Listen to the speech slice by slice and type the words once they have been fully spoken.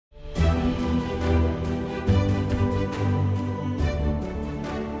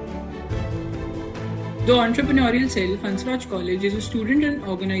The Entrepreneurial Cell, Hansraj College, is a student run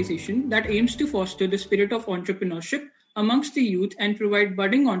organization that aims to foster the spirit of entrepreneurship amongst the youth and provide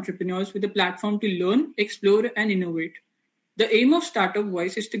budding entrepreneurs with a platform to learn, explore, and innovate. The aim of Startup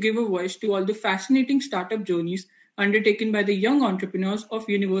Voice is to give a voice to all the fascinating startup journeys undertaken by the young entrepreneurs of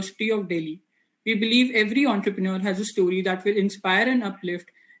University of Delhi. We believe every entrepreneur has a story that will inspire and uplift,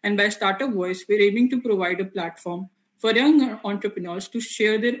 and by Startup Voice, we're aiming to provide a platform for young entrepreneurs to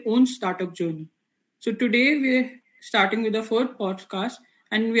share their own startup journey. So today we're starting with the fourth podcast,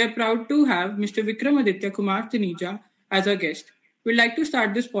 and we are proud to have Mr. Vikramaditya Kumar Taneja as our guest. We'd like to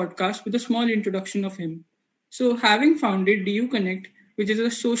start this podcast with a small introduction of him. So, having founded DU Connect, which is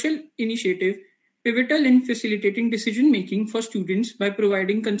a social initiative pivotal in facilitating decision making for students by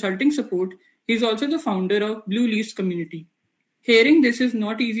providing consulting support, he is also the founder of Blue Leaves Community. Hearing this is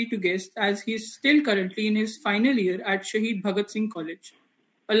not easy to guess as he is still currently in his final year at Shahid Bhagat Singh College.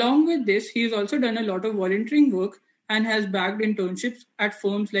 Along with this, he has also done a lot of volunteering work and has bagged internships at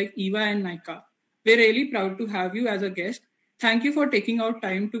firms like EVA and NICA. We're really proud to have you as a guest. Thank you for taking out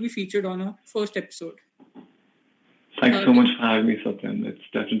time to be featured on our first episode. Thanks so much for having me, Satyam. It's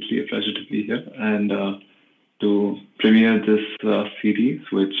definitely a pleasure to be here and to premiere this series,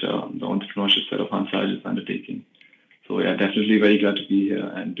 which the Entrepreneurship Cell of Hansraj is undertaking. So, yeah, definitely very glad to be here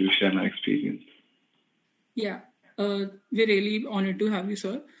and to share my experience. Yeah, we're really honored to have you,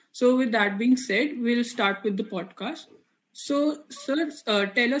 sir. So, with that being said, we'll start with the podcast. So, sir,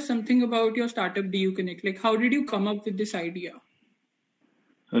 tell us something about your startup DU Connect. Like, how did you come up with this idea?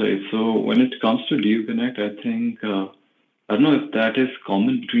 All right. So when it comes to DU Connect, I think I don't know if that is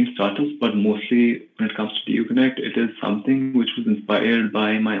common between startups, but mostly when it comes to DU Connect, it is something which was inspired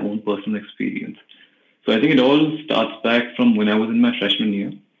by my own personal experience. So I think it all starts back from when I was in my freshman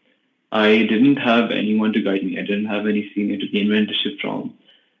year. I didn't have anyone to guide me. I didn't have any senior to gain mentorship from,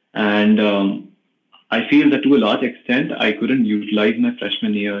 and I feel that to a large extent, I couldn't utilize my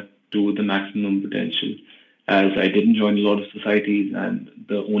freshman year to the maximum potential as I didn't join a lot of societies, and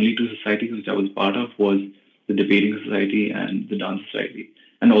the only two societies which I was part of was the debating society and the dance society.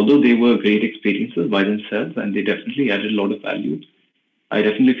 And although they were great experiences by themselves and they definitely added a lot of value, I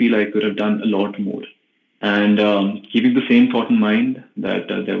definitely feel I could have done a lot more. And keeping the same thought in mind that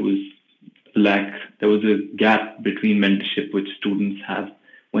there was a gap between mentorship which students have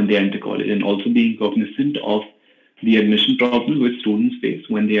when they enter college, and also being cognizant of the admission problems which students face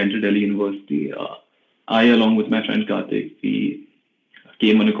when they enter Delhi University. I, along with my friend Karthik, we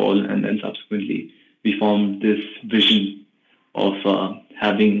came on a call and then subsequently we formed this vision of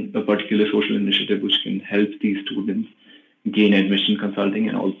having a particular social initiative which can help these students gain admission consulting,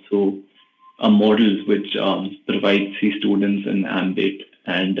 and also a model which provides these students an ambit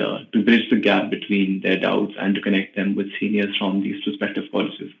and to bridge the gap between their doubts and to connect them with seniors from these respective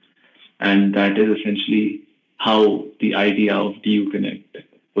colleges. And that is essentially how the idea of DU Connect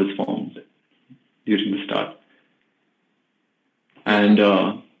was formed during the start. And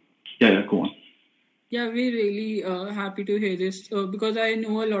go on. Yeah, we're really happy to hear this because I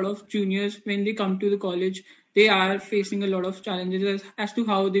know a lot of juniors, when they come to the college, they are facing a lot of challenges as to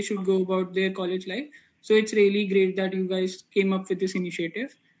how they should go about their college life. So it's really great that you guys came up with this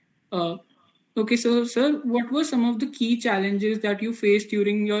initiative. Okay, so sir, what were some of the key challenges that you faced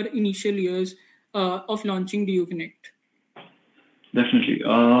during your initial years of launching DU Connect? Definitely.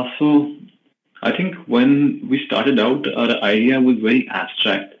 So I think when we started out, our idea was very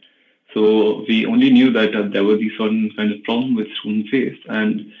abstract. So we only knew that there were these certain kind of problems which students faced,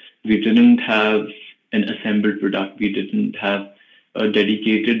 and we didn't have an assembled product. We didn't have a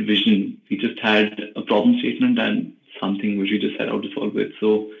dedicated vision. We just had a problem statement and something which we just set out to solve it.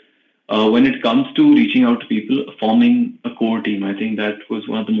 So when it comes to reaching out to people, forming a core team, I think that was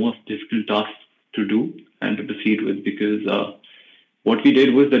one of the most difficult tasks to do and to proceed with, because what we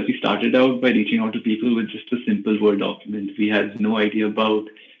did was that we started out by reaching out to people with just a simple Word document. We had no idea about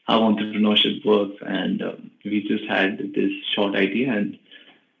how entrepreneurship works, and we just had this short idea, and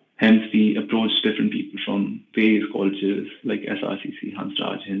hence we approached different people from various colleges like SRCC,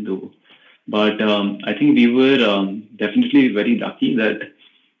 Hansraj, Hindu. But I think we were definitely very lucky that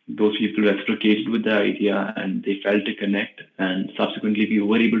those people reciprocated with the idea and they felt to connect, and subsequently we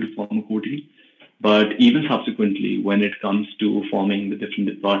were able to form a core team. But even subsequently, when it comes to forming the different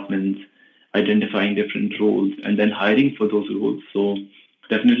departments, identifying different roles, and then hiring for those roles. So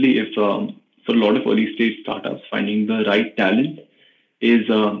definitely, if for a lot of early stage startups, finding the right talent is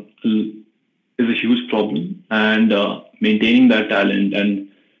a huge problem, and maintaining that talent, and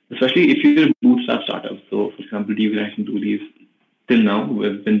especially if you're a bootstrap startup. So, for example, DU Connect and DuLeaves, till now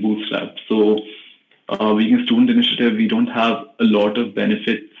we've been bootstrapped. So, being a student initiative, we don't have a lot of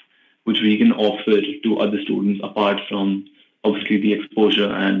benefits which we can offer to other students apart from obviously the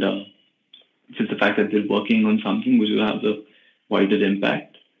exposure and just the fact that they're working on something which will have a wider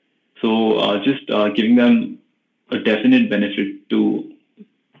impact. So just giving them a definite benefit to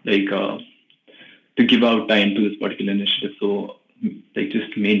to give out time to this particular initiative. So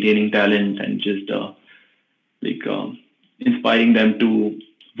just maintaining talent and just inspiring them to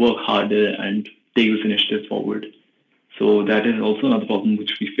work harder and take this initiative forward. So that is also another problem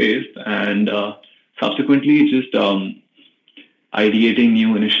which we faced. And subsequently, just ideating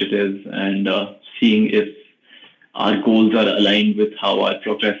new initiatives and seeing if our goals are aligned with how our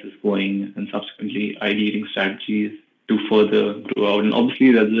progress is going, and subsequently ideating strategies to further grow out. And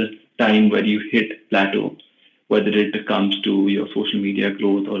obviously, there's a time where you hit plateau, whether it comes to your social media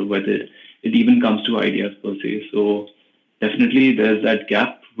growth or whether it even comes to ideas per se. So definitely there's that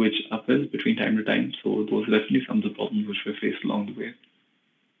gap which occurs between time to time. So those are definitely some of the problems which we face along the way.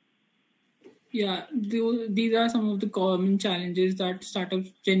 Yeah, these are some of the common challenges that startups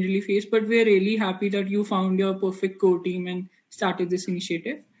generally face, but we're really happy that you found your perfect core team and started this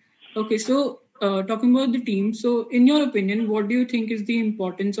initiative. Okay, so talking about the team, so in your opinion, what do you think is the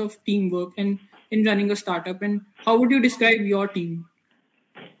importance of teamwork and in running a startup, and how would you describe your team?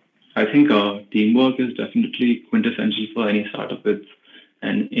 I think teamwork is definitely quintessential for any startup. It's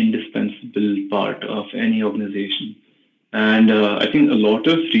an indispensable part of any organization. And I think a lot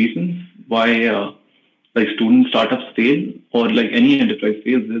of reasons why student startups fail or any enterprise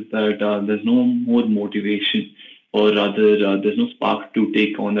fails is that there's no more motivation, or rather there's no spark to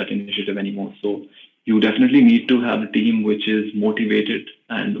take on that initiative anymore. So you definitely need to have a team which is motivated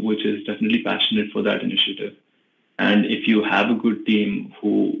and which is definitely passionate for that initiative. And if you have a good team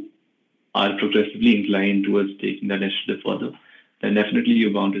who are progressively inclined towards taking that initiative further, then definitely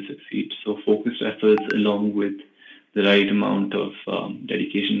you're bound to succeed. So focused efforts along with the right amount of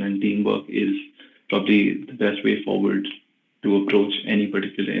dedication and teamwork is probably the best way forward to approach any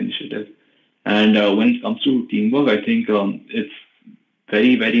particular initiative. And when it comes to teamwork, I think it's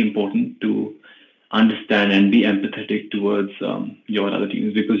very, very important to understand and be empathetic towards your other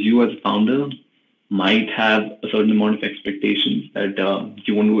teams, because you as a founder might have a certain amount of expectations that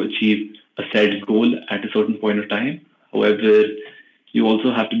you want to achieve a set goal at a certain point of time. However, you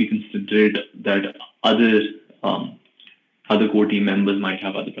also have to be considerate that other core team members might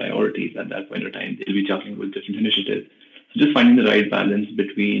have other priorities at that point of time. They'll be juggling with different initiatives. So just finding the right balance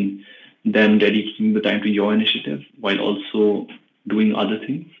between them dedicating the time to your initiative while also doing other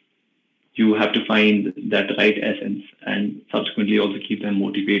things. You have to find that right essence and subsequently also keep them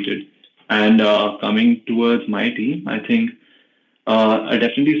motivated. And coming towards my team, I think I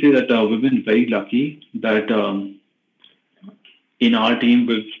definitely say that we've been very lucky that in our team,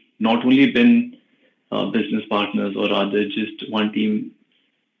 we've not only been business partners or rather just one team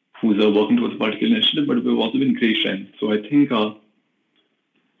who's working towards a particular initiative, but we've also been great friends. So I think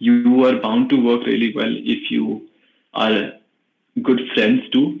you are bound to work really well if you are good friends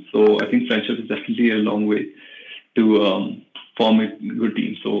too. So I think friendship is definitely a long way to form a good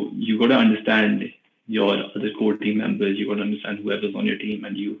team. So you got to understand your other core team members, you got to understand whoever's on your team,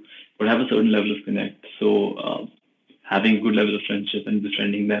 and you got to have a certain level of connect. So having a good level of friendship and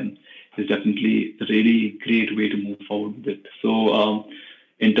befriending them is definitely a really great way to move forward with it. So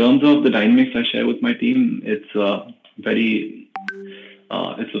in terms of the dynamics I share with my team, it's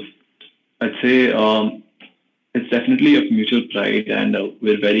I'd say it's definitely of mutual pride, and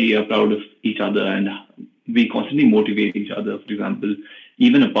we're very proud of each other, and we constantly motivate each other. For example,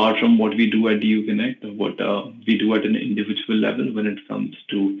 even apart from what we do at DU Connect, what we do at an individual level when it comes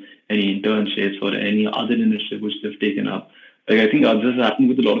to any internships or any other initiative which they've taken up. I think this has happened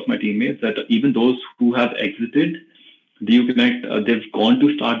with a lot of my teammates, that even those who have exited DU Connect, they've gone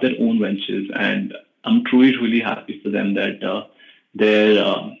to start their own ventures, and I'm truly happy for them that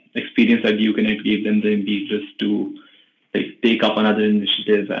their experience at DU Connect gave them the impetus to take up another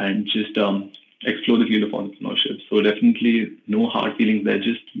initiative and just explore the field of entrepreneurship. So definitely no hard feelings there,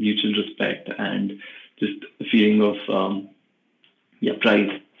 just mutual respect and just a feeling of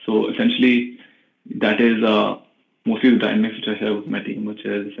pride. So essentially that is mostly the dynamics which I share with my team, which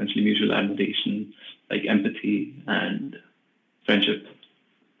is essentially mutual admiration, empathy and friendship.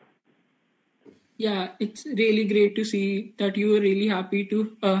 Yeah, it's really great to see that you are really happy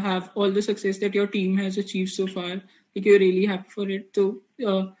to have all the success that your team has achieved so far. You're really happy for it.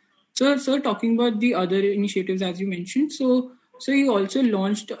 So talking about the other initiatives, as you mentioned, so you also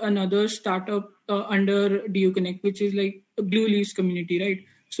launched another startup under DU Connect, which is Blue Leaves community, right?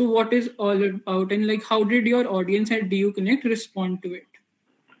 So what is all about, and how did your audience at DU Connect respond to it?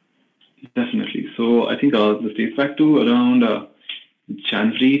 Definitely. So I think the states back to around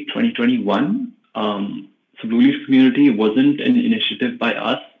January 2021. So Blue Leaf Community wasn't an initiative by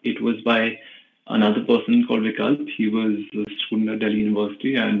us. It was by another person called Vikalp. He was a student at Delhi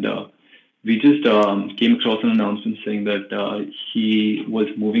University, and we just came across an announcement saying that he was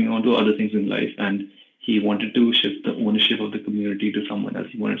moving on to other things in life, and he wanted to shift the ownership of the community to someone else.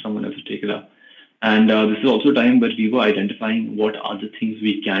 He wanted someone else to take it up. And this is also a time where we were identifying what other things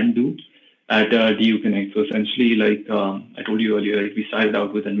we can do at DU Connect. So essentially, like I told you earlier, we started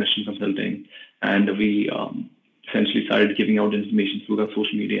out with admission consulting, and we essentially started giving out information through our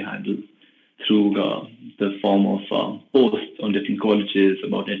social media handles, through the form of posts on different colleges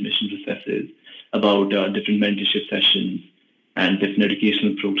about admission processes, about different mentorship sessions, and different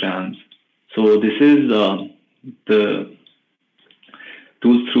educational programs. So this is the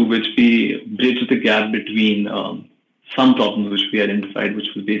tools through which we bridge the gap between some problems which we identified, which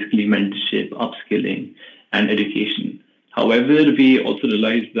was basically mentorship, upskilling, and education. However, we also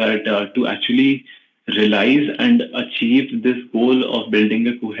realized that to actually realize and achieve this goal of building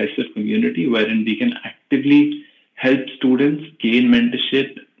a cohesive community wherein we can actively help students gain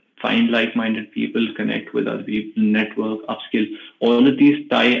mentorship, find like-minded people, connect with other people, network, upskill, all of these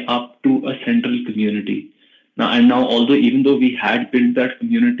tie up to a central community. Now, although even though we had built that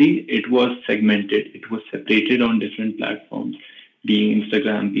community, it was segmented. It was separated on different platforms, be it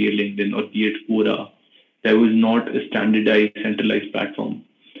Instagram, be it LinkedIn, or be it Quora. There was not a standardized, centralized platform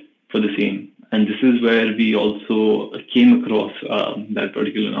for the same. And this is where we also came across that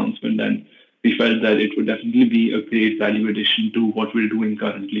particular announcement, and we felt that it would definitely be a great value addition to what we're doing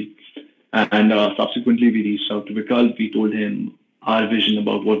currently. And subsequently, we reached out to Vikalp. We told him our vision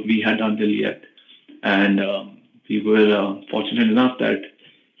about what we had done till yet. And we were fortunate enough that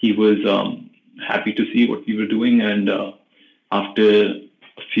he was happy to see what we were doing. And after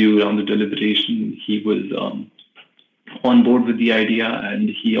a few rounds of deliberation, he was on board with the idea. And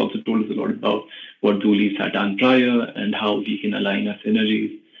he also told us a lot about what Blue Leaf had done prior and how we can align our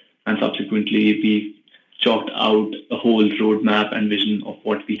synergies. And subsequently, we chalked out a whole roadmap and vision of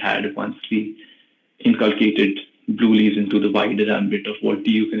what we had once we inculcated Blue Leaf into the wider ambit of what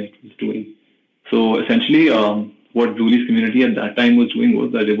DU Connect was doing. So essentially, what Blue Leaf Community at that time was doing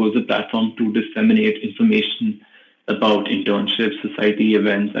was that it was a platform to disseminate information about internships, society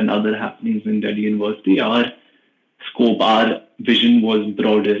events, and other happenings in Delhi University. Our scope, our vision was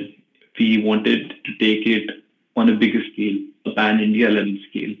broader. We wanted to take it on a bigger scale, a pan-India level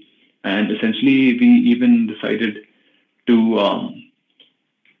scale. And essentially, we even decided to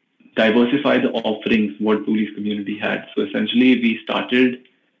diversify the offerings what Blue Leaf Community had. So essentially, we started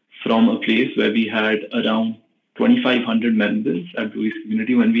from a place where we had around 2,500 members at Blue Leaf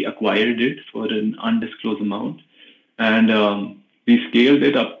Community when we acquired it for an undisclosed amount. And we scaled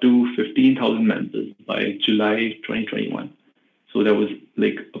it up to 15,000 members by July 2021. So that was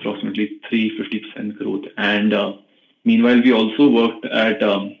like approximately 350% growth. And meanwhile, we also worked at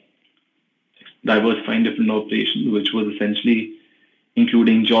diversifying different operations, which was essentially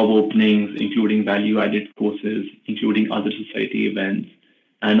including job openings, including value-added courses, including other society events,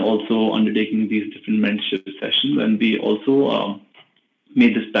 and also undertaking these different mentorship sessions. And we also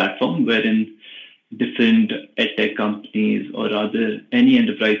made this platform wherein different edtech companies or rather any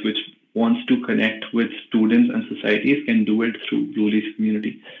enterprise which wants to connect with students and societies can do it through Blue Leaf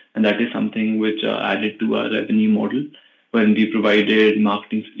Community. And that is something which added to our revenue model when we provided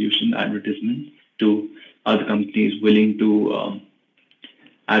marketing solution advertisements to other companies willing to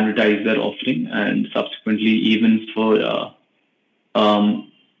advertise their offering, and subsequently even for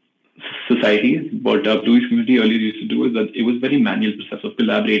societies. What Blue Leaf Community earlier used to do is that it was very manual process of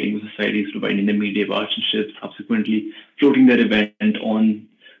collaborating with societies, providing them media partnerships, subsequently floating their event on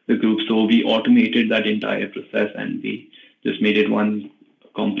the group. So we automated that entire process and we just made it one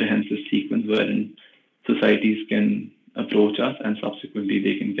comprehensive sequence wherein societies can approach us and subsequently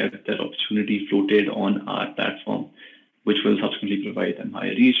they can get their opportunity floated on our platform, which will subsequently provide them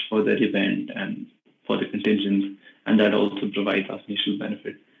higher reach for their event and for the contingents, and that also provides us mutual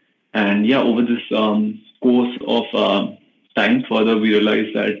benefit. And yeah, over this course of time further, we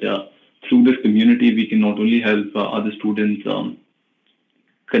realized that through this community, we can not only help other students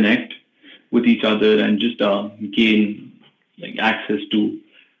connect with each other and just gain like access to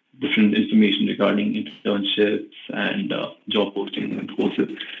different information regarding internships and job postings and courses,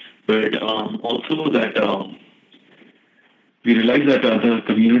 but also that we realized that the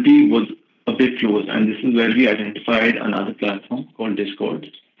community was a bit closed, and this is where we identified another platform called Discord.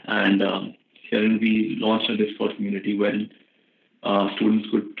 And here we launched a Discord community wherein students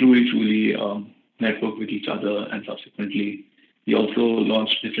could truly network with each other and subsequently We also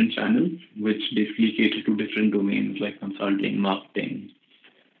launched different channels, which basically cater to different domains like consulting, marketing,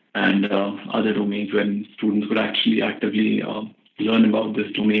 and other domains when students could actually actively learn about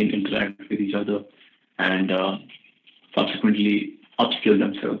this domain, interact with each other, and subsequently upskill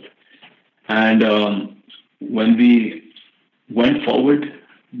themselves. And when we went forward,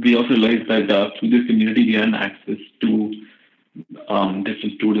 we also realized that through this community, we had access to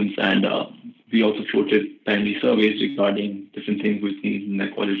different students, and we also floated timely surveys regarding different things we need in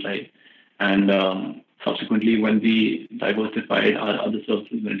their college life. And subsequently, when we diversified our other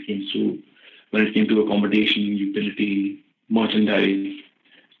services when it came to accommodation, utility, merchandise,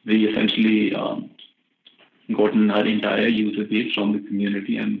 we essentially gotten our entire user base from the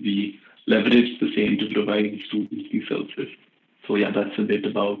community, and we leveraged the same to provide students these services. So yeah, that's a bit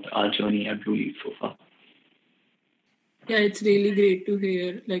about our journey at Blue Leaf so far. Yeah, it's really great to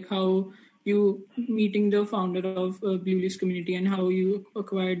hear like how you meeting the founder of Blue Leaf community and how you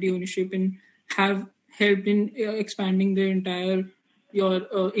acquired the ownership and have helped in expanding the entire your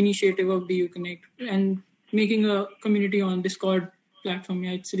initiative of DU Connect and making a community on Discord platform.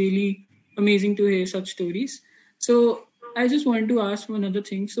 Yeah, it's really amazing to hear such stories. So I just wanted to ask one other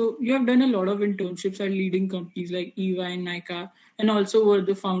thing. So you have done a lot of internships at leading companies like EY and NICA, and also were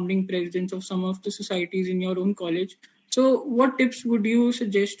the founding presidents of some of the societies in your own college. So what tips would you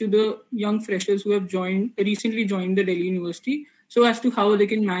suggest to the young freshers who have recently joined the Delhi University, so as to how they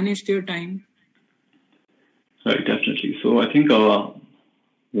can manage their time? Right, definitely. So I think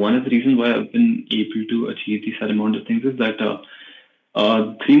one of the reasons why I've been able to achieve these amount of things is that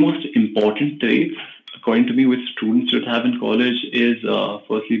three most important traits, according to me, which students should have in college is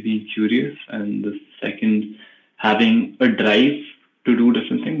firstly being curious, and the second, having a drive to do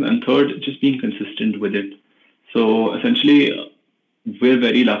different things, and third, just being consistent with it. So essentially, we're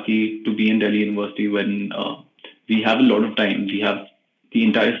very lucky to be in Delhi University when we have a lot of time. We have the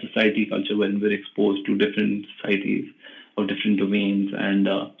entire society culture when we're exposed to different societies of different domains, and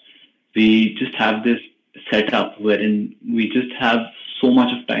we just have this setup wherein we just have so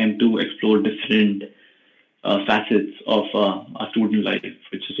much of time to explore different facets of our student life,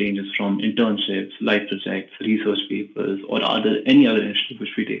 which ranges from internships, life projects, research papers, or any other initiative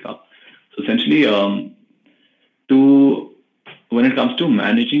which we take up. So essentially, when it comes to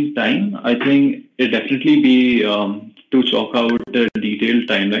managing time, I think it definitely be to chalk out a detailed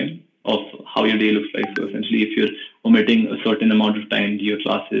timeline of how your day looks like. So essentially, if you're omitting a certain amount of time to your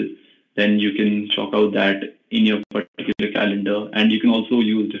classes, then you can chalk out that in your particular calendar. And you can also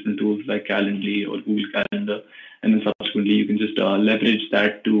use different tools like Calendly or Google Calendar. And then subsequently, you can just leverage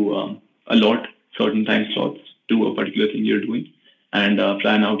that to allot certain time slots to a particular thing you're doing and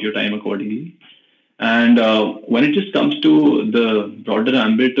plan out your time accordingly. And when it just comes to the broader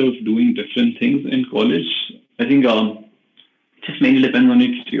ambit of doing different things in college, I think it just mainly depends on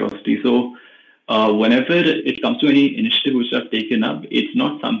your curiosity. So whenever it comes to any initiative which I've taken up, it's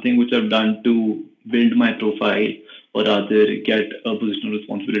not something which I've done to build my profile or rather get a position of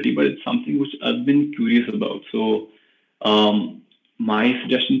responsibility, but it's something which I've been curious about. So my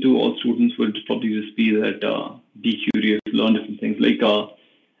suggestion to all students would probably just be that be curious, learn different things. Like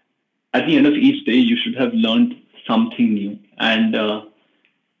at the end of each day, you should have learned something new. And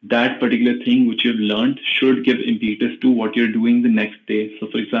that particular thing which you've learned should give impetus to what you're doing the next day. So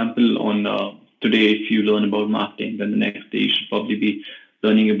for example, on today, if you learn about marketing, then the next day you should probably be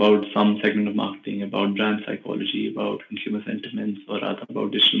learning about some segment of marketing, about brand psychology, about consumer sentiments, or rather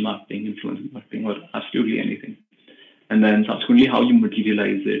about digital marketing, influencer marketing, or absolutely anything. And then subsequently, how you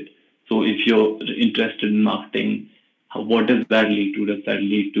materialize it. So if you're interested in marketing, what does that lead to? Does that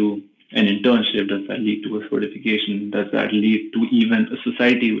lead to an internship? Does that lead to a certification? Does that lead to even a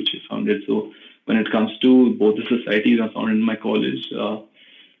society which is founded? So when it comes to both the societies I founded in my college,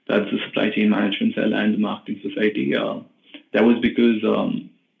 that's the Supply Chain Management Cell and the Marketing Society, that was because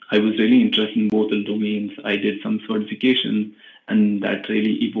I was really interested in both the domains. I did some certification, and that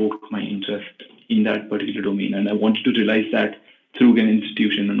really evoked my interest in that particular domain. And I wanted to realize that through an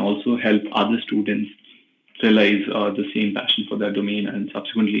institution and also help other students realize the same passion for that domain and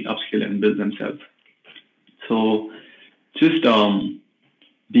subsequently upskill and build themselves. So just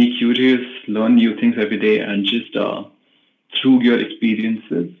be curious, learn new things every day, and just through your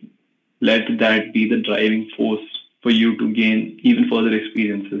experiences, let that be the driving force for you to gain even further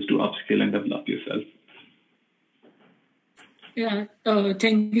experiences to upskill and develop yourself. Yeah,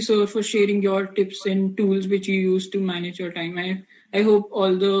 thank you, sir, for sharing your tips and tools which you use to manage your time. I hope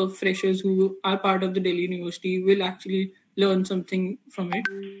all the freshers who are part of the Delhi University will actually learn something from it.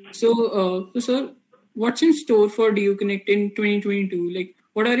 So, sir, what's in store for DU Connect in 2022? Like,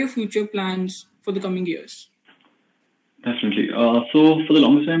 what are your future plans for the coming years? Definitely. So for the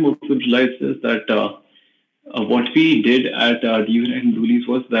longest time, what we've realized is that what we did at DU and Doolies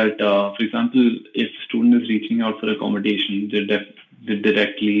was that, for example, if a student is reaching out for accommodation, they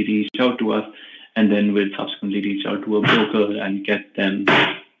directly reach out to us, and then we'll subsequently reach out to a broker and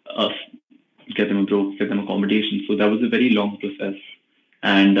uh, get them accommodation. So that was a very long process,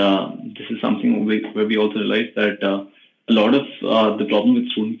 and this is something where we also realized that a lot of the problem with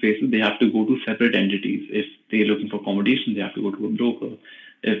student faces, they have to go to separate entities. If they're looking for accommodation, they have to go to a broker.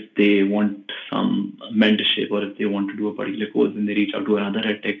 If they want some mentorship or if they want to do a particular course, then they reach out to another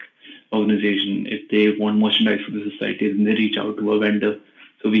edtech organization. If they want merchandise for the society, then they reach out to a vendor.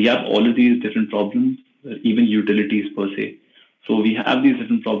 So we have all of these different problems, even utilities per se. So we have these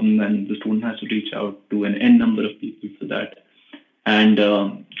different problems, and the student has to reach out to an n number of people for that. And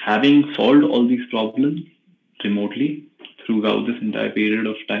having solved all these problems remotely throughout this entire period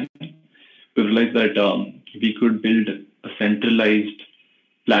of time, we realized that we could build a centralized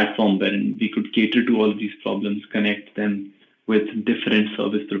platform wherein we could cater to all of these problems, connect them with different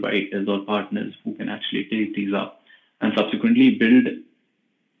service providers or partners who can actually take these up, and subsequently build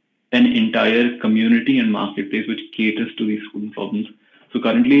an entire community and marketplace which caters to these student problems. So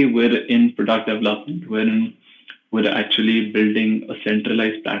currently we're in product development, wherein we're actually building a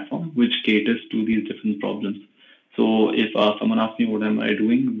centralized platform which caters to these different problems. So if someone asks me what am I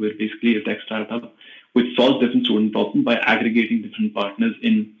doing, we're basically a tech startup which solves different student problems by aggregating different partners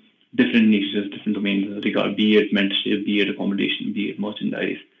in different niches, different domains, be it mentorship, be it accommodation, be it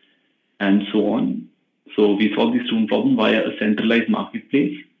merchandise, and so on. So we solve these student problems via a centralized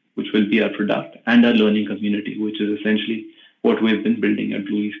marketplace, which will be our product, and our learning community, which is essentially what we've been building at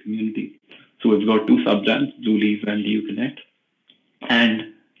Blueleaf community. So we've got two sub-brands, Blueleaf and DU Connect.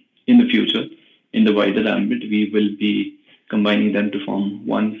 And in the future, in the wider ambit, we will be combining them to form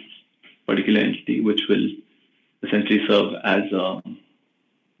one particular entity, which will essentially serve as our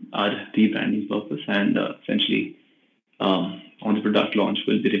rebranding purpose. And essentially, on the product launch,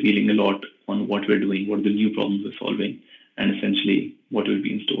 we'll be revealing a lot on what we're doing, what are the new problems we're solving, and essentially what will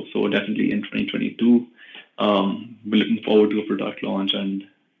be in store. So definitely in 2022, we're looking forward to a product launch and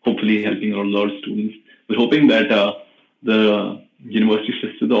hopefully helping a lot of students. We're hoping that the university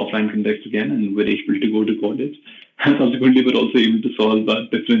shifts to the offline context again and we're able to go to college. And subsequently, we're also able to solve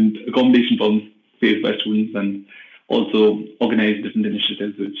different accommodation problems faced by students and also organize different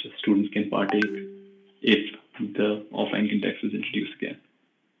initiatives which students can partake if the offline context is introduced again.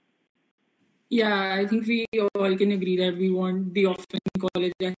 Yeah, I think we all can agree that we want the offline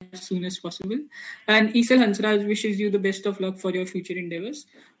college as soon as possible. And Isal Hansraj wishes you the best of luck for your future endeavors.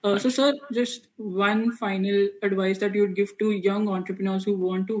 So, sir, just one final advice that you would give to young entrepreneurs who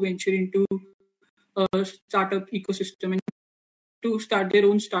want to venture into a startup ecosystem and to start their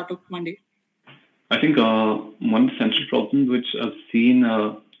own startup one day. I think one of the central problems which I've seen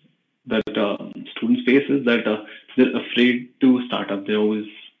that students face is that they're afraid to start up. They're always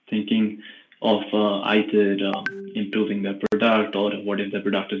thinking of either improving their product, or what if their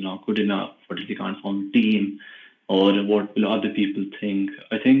product is not good enough, what if they can't form a team, or what will other people think.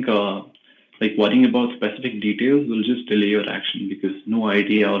 I think like worrying about specific details will just delay your action because no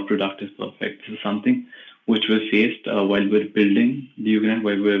idea our product is perfect. This is something which we faced while we're building the Uconnect,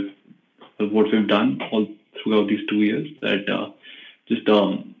 what we've done all throughout these 2 years, that just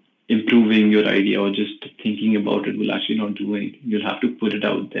improving your idea or just thinking about it will actually not do anything. You'll have to put it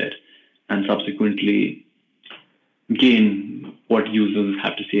out there and subsequently gain what users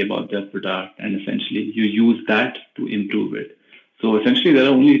have to say about their product, and essentially you use that to improve it. So essentially there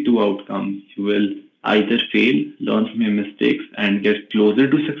are only two outcomes. You will either fail, learn from your mistakes and get closer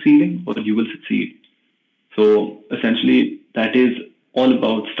to succeeding, or you will succeed. So essentially that is all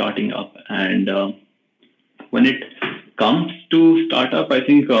about starting up. And when it comes to startup, I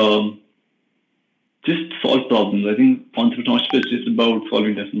think just solve problems. I think entrepreneurship is just about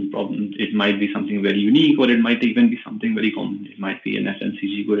solving different problems. It might be something very unique, or it might even be something very common. It might be an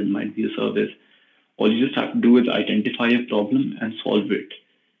FMCG good, it might be a service. All you just have to do is identify a problem and solve it.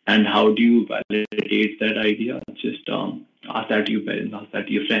 And how do you validate that idea? Just ask that to your parents, ask that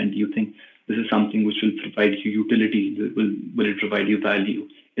to your friend. Do you think this is something which will provide you utility? Will it provide you value?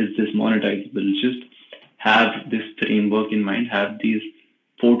 Is this monetizable? Just have this framework in mind. Have these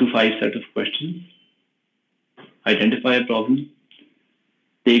 4 to 5 set of questions. Identify a problem,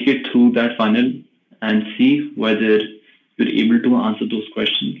 take it through that funnel, and see whether you're able to answer those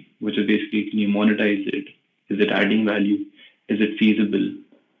questions, which are basically, can you monetize it? Is it adding value? Is it feasible?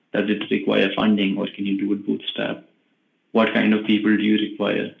 Does it require funding, or can you do it bootstrap? What kind of people do you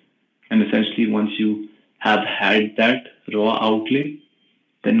require? And essentially, once you have had that raw outlay,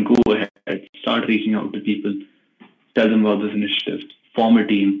 then go ahead, start reaching out to people, tell them about this initiative, form a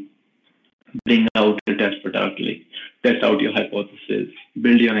team, bring out the test product, like test out your hypothesis,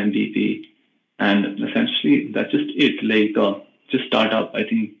 build your MVP, and essentially that's just it. Like just start up. I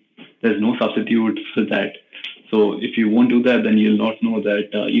think there's no substitute for that. So if you won't do that, then you'll not know that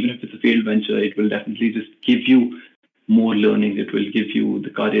even if it's a failed venture, it will definitely just give you more learning. It will give you the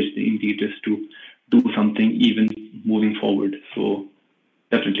courage, the impetus to do something even moving forward. So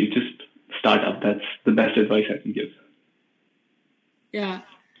definitely just start up. That's the best advice I can give. Yeah.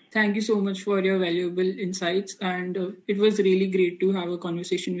 Thank you so much for your valuable insights. And it was really great to have a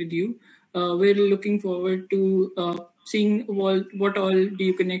conversation with you. We're looking forward to seeing what all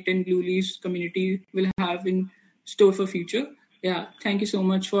DuConnect and BlueLeaf's community will have in store for future. Yeah. Thank you so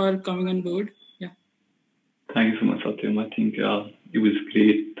much for coming on board. Yeah. Thank you so much, Satyam. I think it was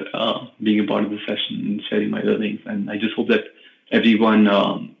great being a part of the session and sharing my learnings. And I just hope that everyone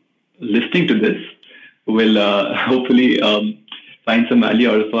listening to this will hopefully find some value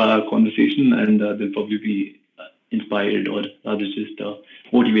out of our conversation, and they'll probably be inspired or rather just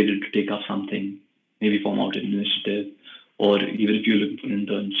motivated to take up something, maybe form out an initiative, or even if you're looking for an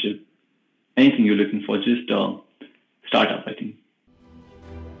internship, anything you're looking for, just start up, I think.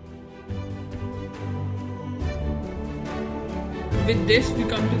 With this, we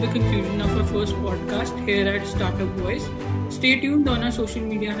come to the conclusion of our first podcast here at Startup Voice. Stay tuned on our social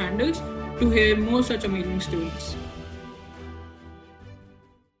media handles to hear more such amazing stories.